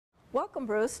Welcome,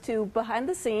 Bruce, to Behind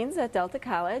the Scenes at Delta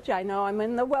College. I know I'm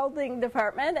in the welding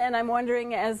department, and I'm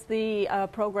wondering, as the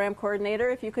program coordinator,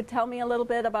 if you could tell me a little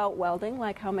bit about welding,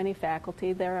 like how many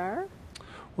faculty there are?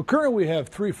 Well, currently we have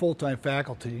 3 full-time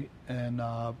faculty and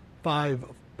 5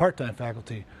 part-time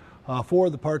faculty. 4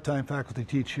 of the part-time faculty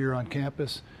teach here on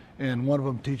campus, and 1 of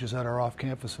them teaches at our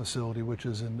off-campus facility, which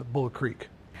is in Bullet Creek.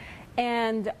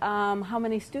 And how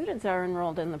many students are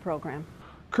enrolled in the program?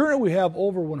 Currently we have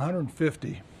over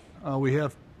 150. We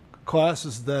have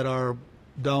classes that are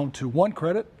down to 1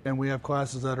 credit, and we have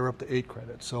classes that are up to 8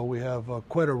 credits. So we have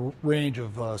quite a range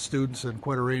of students and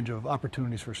quite a range of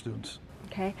opportunities for students.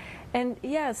 Okay. And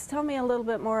yes, tell me a little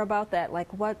bit more about that.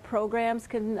 Like what programs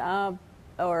can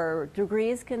or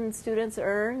degrees can students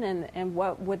earn, and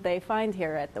what would they find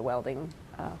here at the welding?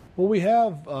 Well, we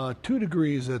have 2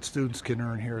 degrees that students can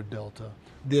earn here at Delta.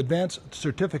 The advanced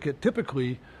certificate,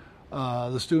 typically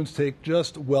the students take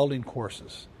just welding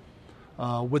courses.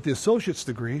 With the associate's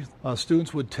degree,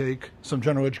 students would take some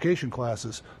general education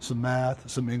classes, some math,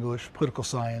 some English, political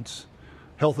science,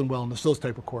 health and wellness, those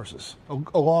type of courses,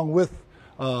 along with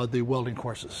the welding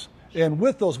courses. And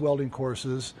with those welding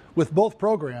courses, with both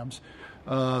programs,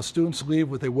 students leave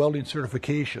with a welding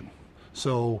certification.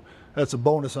 So that's a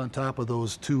bonus on top of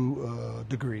those 2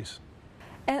 degrees.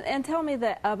 And tell me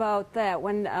about that.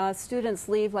 When students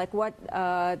leave, like what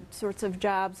sorts of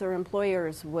jobs or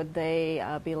employers would they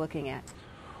be looking at?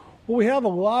 Well, we have a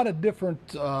lot of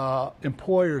different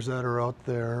employers that are out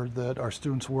there that our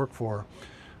students work for.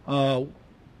 Our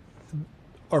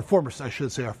former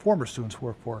students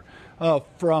work for.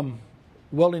 From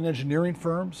welding engineering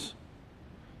firms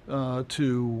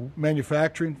to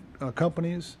manufacturing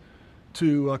companies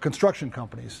to construction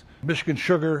companies. Michigan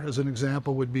Sugar, as an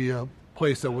example, would be a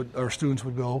place that our students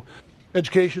would go.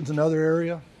 Education's another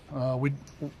area. We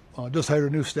just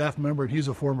hired a new staff member, and he's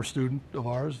a former student of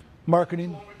ours.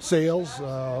 Marketing, sales,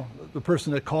 the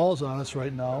person that calls on us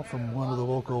right now from one of the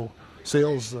local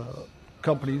sales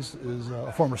companies is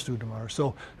a former student of ours.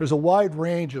 So there's a wide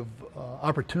range of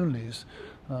opportunities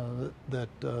that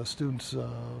students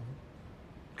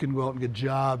can go out and get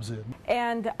jobs in.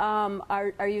 And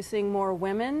are you seeing more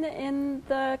women in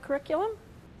the curriculum?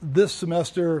 This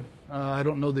semester, I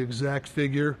don't know the exact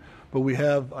figure, but we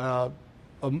have a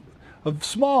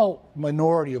small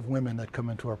minority of women that come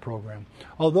into our program.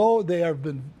 Although they have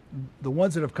been, the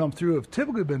ones that have come through have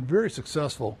typically been very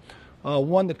successful.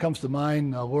 One that comes to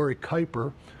mind, Lori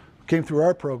Kuiper, came through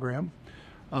our program,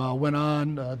 went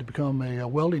on to become a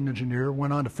welding engineer,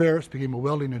 went on to Ferris, became a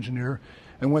welding engineer,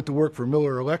 and went to work for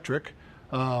Miller Electric,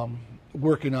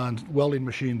 working on welding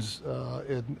machines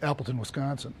in Appleton,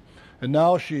 Wisconsin. And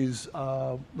now she's,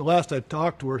 the last I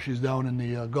talked to her, she's down in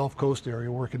the Gulf Coast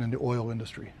area working in the oil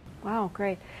industry. Wow,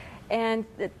 great. And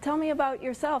tell me about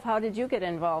yourself. How did you get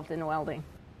involved in welding?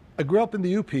 I grew up in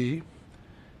the UP,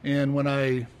 and when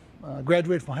I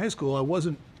graduated from high school, I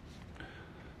wasn't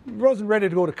ready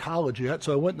to go to college yet,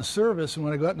 so I went in the service, and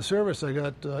when I got in the service, I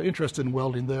got interested in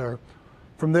welding there.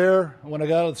 From there, when I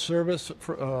got out of the service,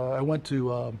 I went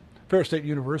to Ferris State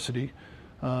University,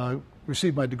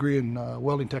 received my degree in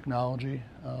welding technology.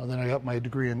 Then I got my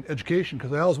degree in education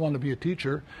because I always wanted to be a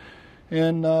teacher.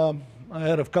 And I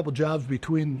had a couple jobs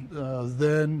between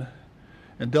then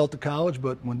and Delta College,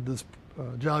 but when this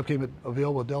job came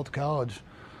available at Delta College,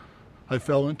 I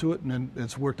fell into it, and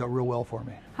it's worked out real well for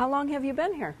me. How long have you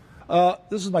been here?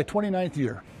 This is my 29th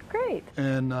year. Great.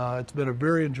 And it's been a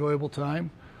very enjoyable time.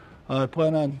 I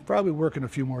plan on probably working a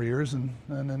few more years and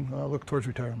then look towards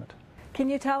retirement. Can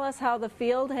you tell us how the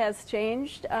field has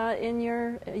changed in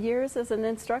your years as an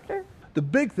instructor? The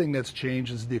big thing that's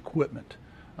changed is the equipment.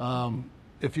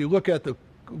 If you look at the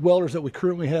welders that we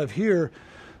currently have here,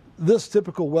 this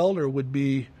typical welder would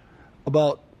be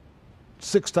about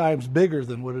 6 times bigger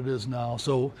than what it is now.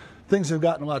 So things have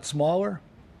gotten a lot smaller,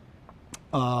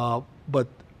 but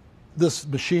this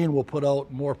machine will put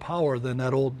out more power than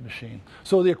that old machine.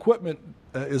 So the equipment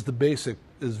is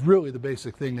really the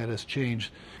basic thing that has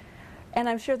changed. And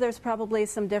I'm sure there's probably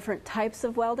some different types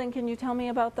of welding. Can you tell me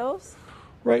about those?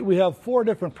 Right, we have 4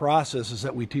 different processes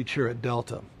that we teach here at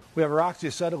Delta. We have our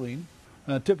oxyacetylene.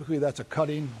 Typically that's a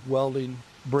cutting, welding,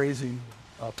 brazing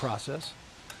process.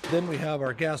 Then we have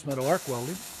our gas metal arc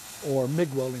welding, or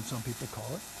MIG welding some people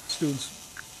call it.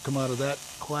 Students come out of that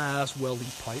class welding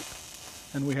pipe.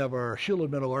 And we have our shielded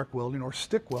metal arc welding, or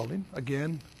stick welding.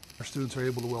 Again, our students are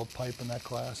able to weld pipe in that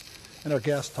class. And our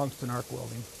gas tungsten arc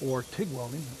welding, or TIG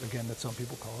welding, again, that some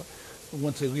people call it.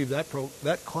 Once they leave that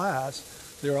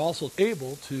class, they're also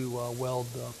able to weld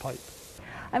pipe.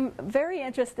 I'm very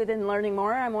interested in learning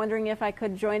more. I'm wondering if I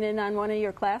could join in on one of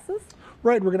your classes?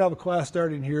 Right, we're going to have a class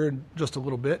starting here in just a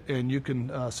little bit, and you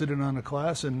can sit in on a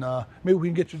class, and maybe we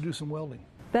can get you to do some welding.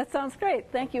 That sounds great.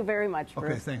 Thank you very much,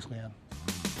 Bruce. Okay, thanks, Leanne.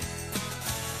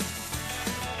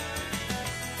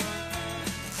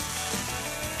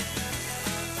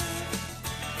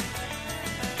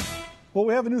 Well,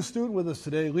 we have a new student with us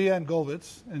today, Leanne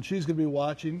Govitz, and she's going to be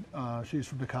watching. She's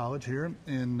from the college here,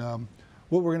 and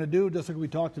what we're going to do, just like we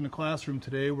talked in the classroom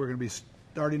today, we're going to be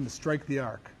starting to strike the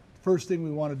arc. First thing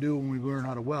we want to do when we learn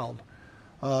how to weld,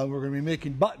 we're going to be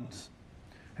making buttons.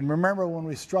 And remember, when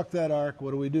we struck that arc,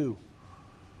 what do?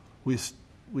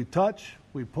 We touch,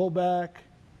 we pull back,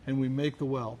 and we make the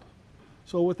weld.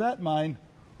 So with that in mind,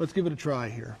 let's give it a try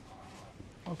here.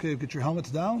 Okay, get your helmets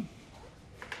down.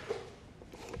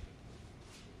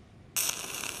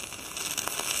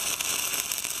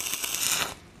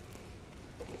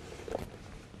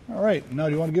 All right, now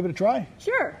do you want to give it a try?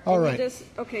 Sure. All right.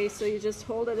 Okay, so you just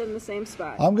hold it in the same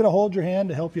spot. I'm going to hold your hand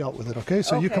to help you out with it, okay?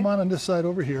 So you come on this side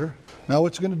over here. Now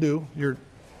what you're going to do, you're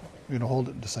going to hold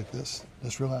it just like this.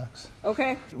 Just relax.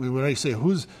 Okay. When I say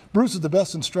Bruce is the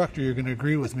best instructor, you're going to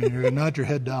agree with me. You're going to nod your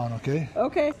head down, okay?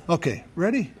 Okay. Okay,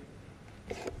 ready?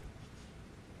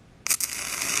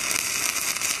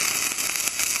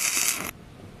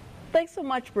 Thanks so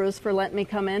much, Bruce, for letting me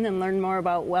come in and learn more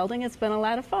about welding. It's been a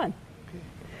lot of fun. Okay.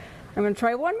 I'm going to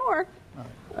try one more. All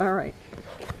right. All right.